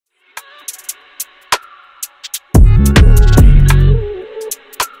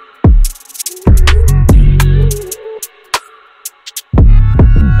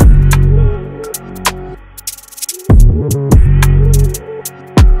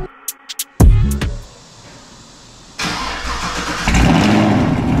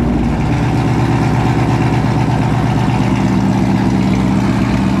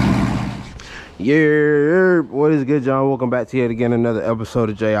good, John? Welcome back to yet again another episode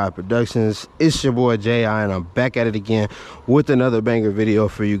of JI Productions. It's your boy JI, and I'm back at it again with another banger video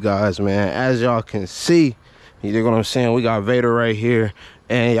for you guys, man. As y'all can see, you know what I'm saying, we got Vader right here,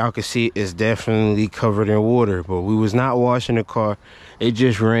 and y'all can see it's definitely covered in water. But we was not washing the car, it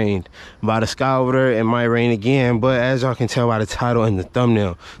just rained. By the sky over there, it might rain again, but as y'all can tell by the title and the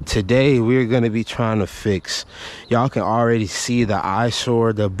thumbnail, today we're gonna be trying to fix, y'all can already see the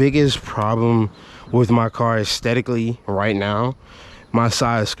eyesore, the biggest problem with my car aesthetically right now, my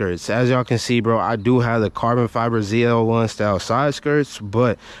side skirts. As y'all can see, bro, I do have the carbon fiber ZL1 style side skirts,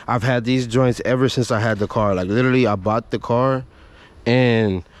 but I've had these joints ever since I had the car. Like literally, I bought the car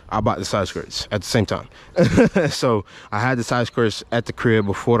and I bought the side skirts at the same time. So I had the side skirts at the crib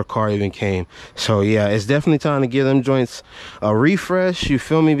before the car even came. So yeah, it's definitely time to give them joints a refresh, you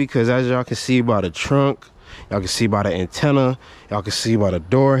feel me? Because as y'all can see by the trunk, y'all can see by the antenna, y'all can see by the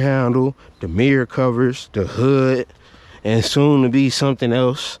door handle, the mirror covers, the hood, and soon to be something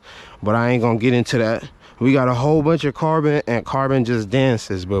else, but I ain't gonna get into that. We got a whole bunch of carbon, and carbon just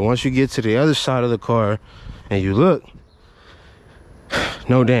dances. But once you get to the other side of the car and you look,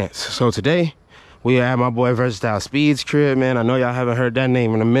 no dance. So today we are at my boy Versatile Speed's crib, man. I know y'all haven't heard that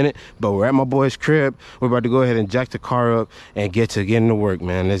name in a minute, but we're at my boy's crib. We're about to go ahead and jack the car up and get to getting to work,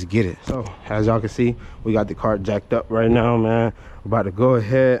 man. Let's get it. So as y'all can see, we got the car jacked up right now, man. We're about to go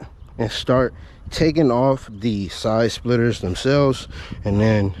ahead and start taking off the side splitters themselves, and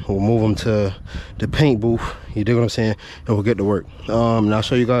then we'll move them to the paint booth, you dig what I'm saying, and we'll get to work. Now I'll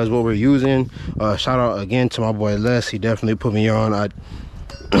show you guys what we're using. Shout out again to my boy Les, he definitely put me on.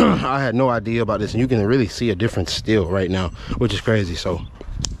 I had no idea about this, and you can really see a difference still right now, which is crazy. So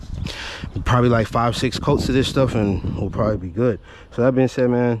probably like 5-6 coats of this stuff and we'll probably be good. So that being said,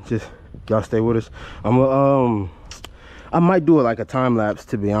 man, just y'all stay with us. I might do it like a time lapse,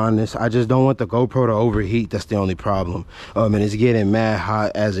 to be honest. I just don't want the GoPro to overheat. That's the only problem. And it's getting mad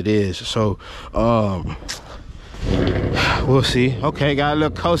hot as it is. So we'll see. Okay, got a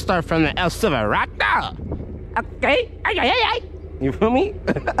little co-star from the El Silverado. Okay, you feel me?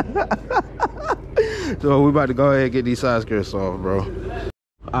 So we about to go ahead and get these side skirts off, bro.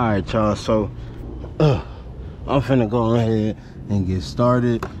 All right, y'all. So I'm finna go ahead and get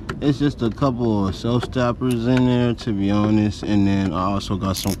started. It's just a couple of self-stoppers in there, to be honest, and then I also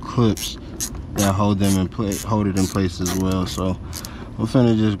got some clips that hold it in place as well. So I'm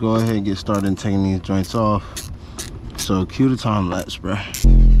finna just go ahead and get started and taking these joints off. So cue the time lapse, bro.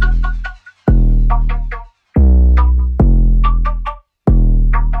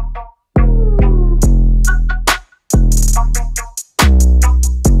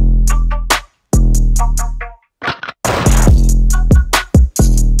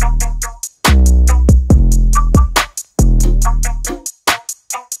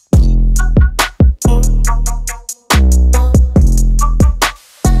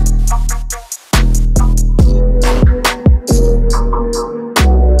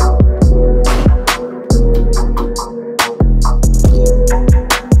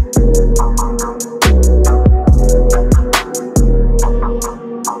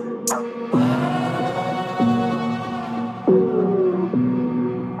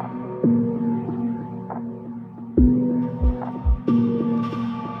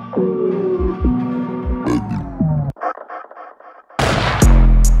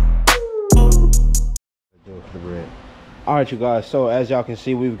 All right, you guys, so as y'all can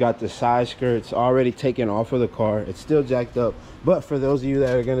see, we've got the side skirts already taken off of the car. It's still jacked up, but for those of you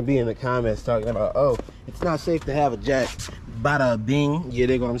that are going to be in the comments talking about, oh, it's not safe to have a jack, bada bing, you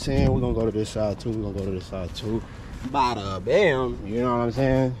dig what I'm saying? We're gonna go to this side too, we're gonna go to this side too, bada bam, you know what I'm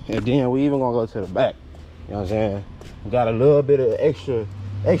saying? And then we even gonna go to the back, you know what I'm saying? We got a little bit of extra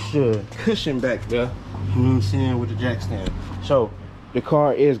cushion back there, you know what I'm saying, with the jack stand. So the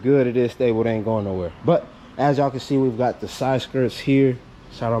car is good, it is stable, it ain't going nowhere. But as y'all can see, we've got the side skirts here.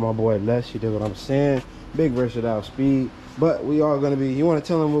 Shout out my boy Les, you dig what I'm saying? Big Versatile Speed. But we are gonna be, you wanna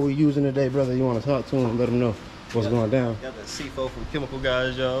tell them what we're using today, brother? You wanna talk to them, let them know what's going down? Got the C4 from Chemical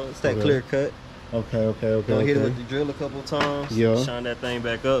Guys, y'all. It's that clear cut. Okay. Gonna hit it with the drill a couple times. Yeah. Shine that thing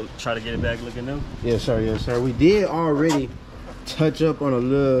back up. Try to get it back looking new. Yes, sir. We did already touch up on a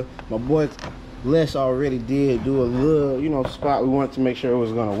little, my boy Les already did do a little, you know, spot. We wanted to make sure it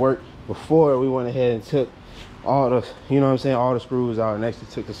was gonna work before we went ahead and took all the, you know what I'm saying, all the screws out and actually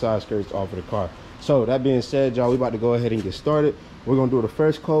took the side skirts off of the car. So that being said, y'all, we about to go ahead and get started. We're gonna do the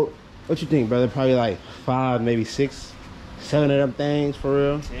first coat. What you think, brother? Probably like 5, maybe 6, 7 of them things for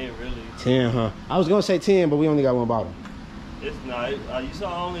real. 10, really. 10, huh? I was gonna say 10, but we only got one bottle. It's not. You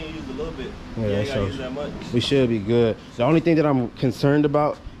saw I only used a little bit. Yeah, you ain't gotta use that much. We should be good. The only thing that I'm concerned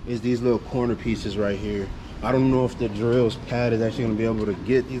about is these little corner pieces right here. I don't know if the drill's pad is actually gonna be able to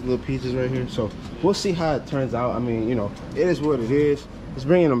get these little pieces right here. So we'll see how it turns out. I mean, you know, it is what it is. It's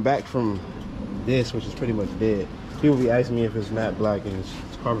bringing them back from this, which is pretty much dead. People be asking me if it's matte black, and it's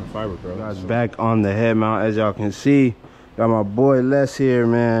carbon fiber, bro. Guys, back on the head mount, as y'all can see. Got my boy Les here,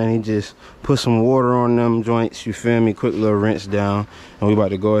 man. He just put some water on them joints, you feel me? Quick little rinse down, and we about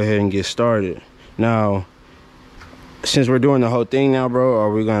to go ahead and get started. Now, since we're doing the whole thing now, bro,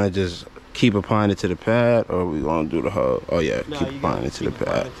 are we gonna just keep applying it to the pad, or are we gonna do the whole? Oh yeah, keep applying it to the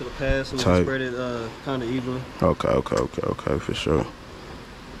pad. To the pad, so we can spread it kind of evenly. Okay, for sure.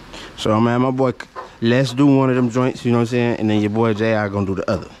 So man, my boy, let's do one of them joints, you know what I'm saying, and then your boy J.I. gonna do the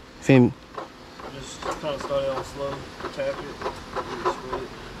other. Feel me? Just kind of start it on slow, tap it, spread it.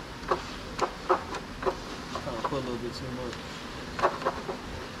 Kind of put a little bit too much.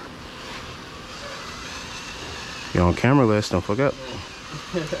 You're on camera, Les, don't fuck up.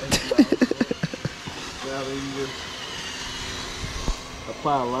 Now you just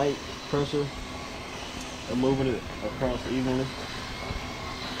apply light pressure and moving it across evenly.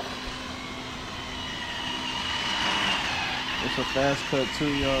 It's a fast cut too,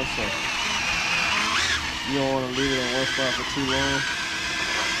 y'all, so you don't want to leave it in one spot for too long.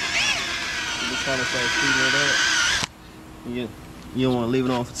 You just kind of start speeding it up. You don't want to leave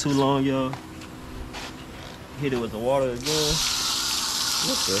it on for too long, y'all. Hit it with the water again.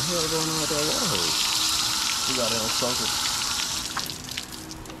 What the hell going on with that water hose? We got it on something.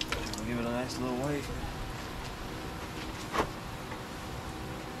 Give it a nice little weight.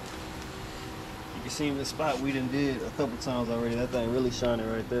 You can see the spot we done did a couple times already. That thing really shining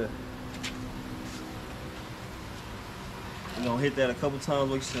right there. We're gonna hit that a couple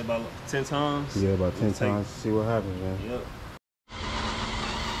times. What you said, about 10 times? Yeah, about 10 times. See what happens, man. Yep.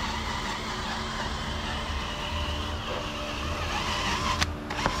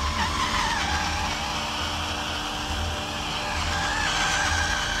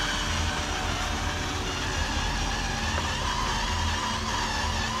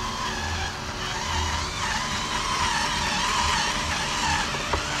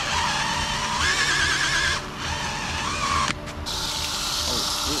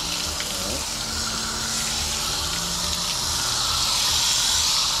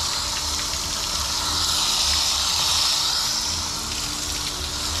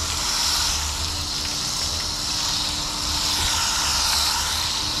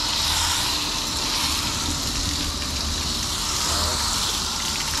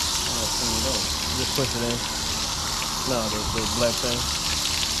 Just push it in. No, the black thing.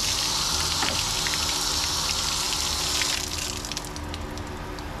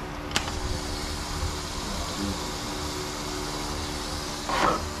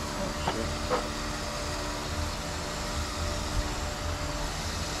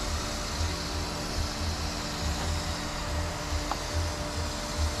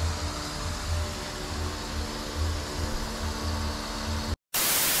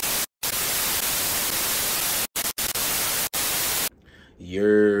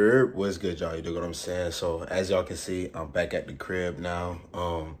 What's good, y'all? You know what I'm saying? So as y'all can see, I'm back at the crib now.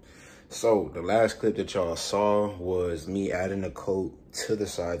 So the last clip that y'all saw was me adding a coat to the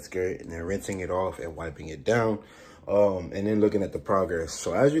side skirt and then rinsing it off and wiping it down, and then looking at the progress.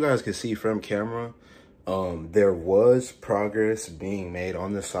 So as you guys can see from camera, there was progress being made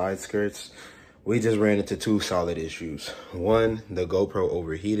on the side skirts. We just ran into two solid issues. One, the GoPro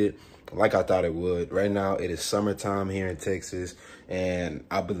overheated like I thought it would. Right now, it is summertime here in Texas, and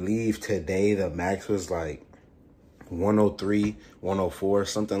I believe today the max was like 103, 104,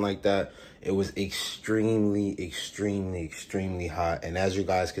 something like that. It was extremely hot. And as you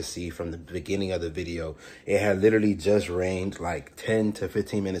guys can see from the beginning of the video, it had literally just rained like 10 to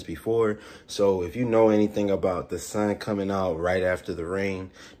 15 minutes before. So if you know anything about the sun coming out right after the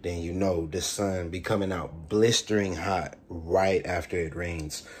rain, then you know the sun be coming out blistering hot right after it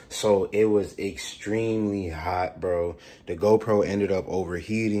rains. So it was extremely hot, bro. The GoPro ended up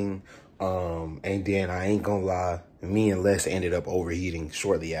overheating. And then I ain't gonna lie, me and Les ended up overheating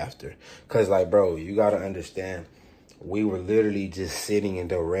shortly after. Cause like, bro, you gotta understand, we were literally just sitting in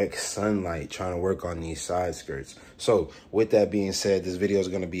direct sunlight trying to work on these side skirts. So with that being said, this video is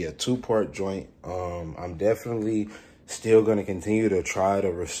gonna be a two-part joint. I'm definitely still gonna continue to try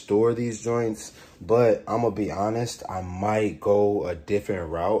to restore these joints, but I'm gonna be honest, I might go a different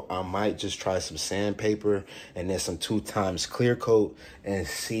route. I might just try some sandpaper and then some 2x clear coat and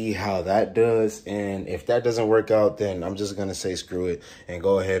see how that does. And if that doesn't work out, then I'm just gonna say screw it and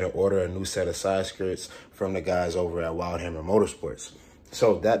go ahead and order a new set of side skirts from the guys over at Wild Hammer Motorsports.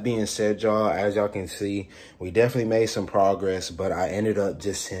 So that being said, y'all, as y'all can see, we definitely made some progress, but I ended up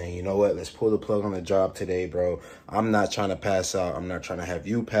just saying, you know what, let's pull the plug on the job today, bro. I'm not trying to pass out. I'm not trying to have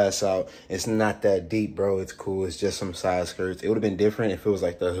you pass out. It's not that deep, bro. It's cool. It's just some side skirts. It would have been different if it was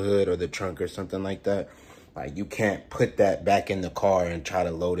like the hood or the trunk or something like that. Like, you can't put that back in the car and try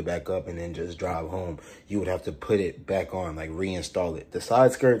to load it back up and then just drive home. You would have to put it back on, like reinstall it. The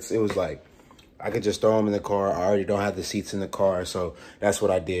side skirts, it was like, I could just throw them in the car. I already don't have the seats in the car, so that's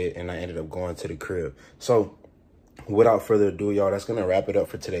what I did, and I ended up going to the crib. So without further ado, y'all, that's gonna wrap it up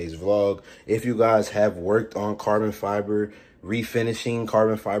for today's vlog. If you guys have worked on carbon fiber, refinishing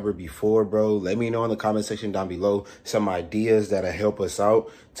carbon fiber before, bro, let me know in the comment section down below some ideas that'll help us out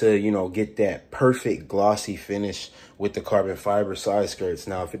to, you know, get that perfect glossy finish with the carbon fiber side skirts.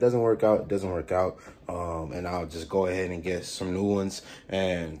 Now, if it doesn't work out, it doesn't work out, and I'll just go ahead and get some new ones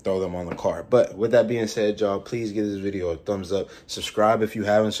and throw them on the car. But with that being said, y'all, please give this video a thumbs up. Subscribe if you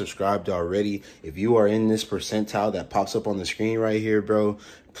haven't subscribed already. If you are in this percentile that pops up on the screen right here, bro,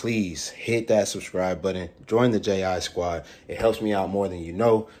 please hit that subscribe button. Join the JI squad. It helps me out more than you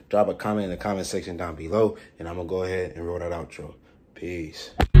know. Drop a comment in the comment section down below, and I'm gonna go ahead and roll that outro.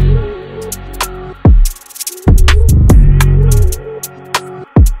 Peace.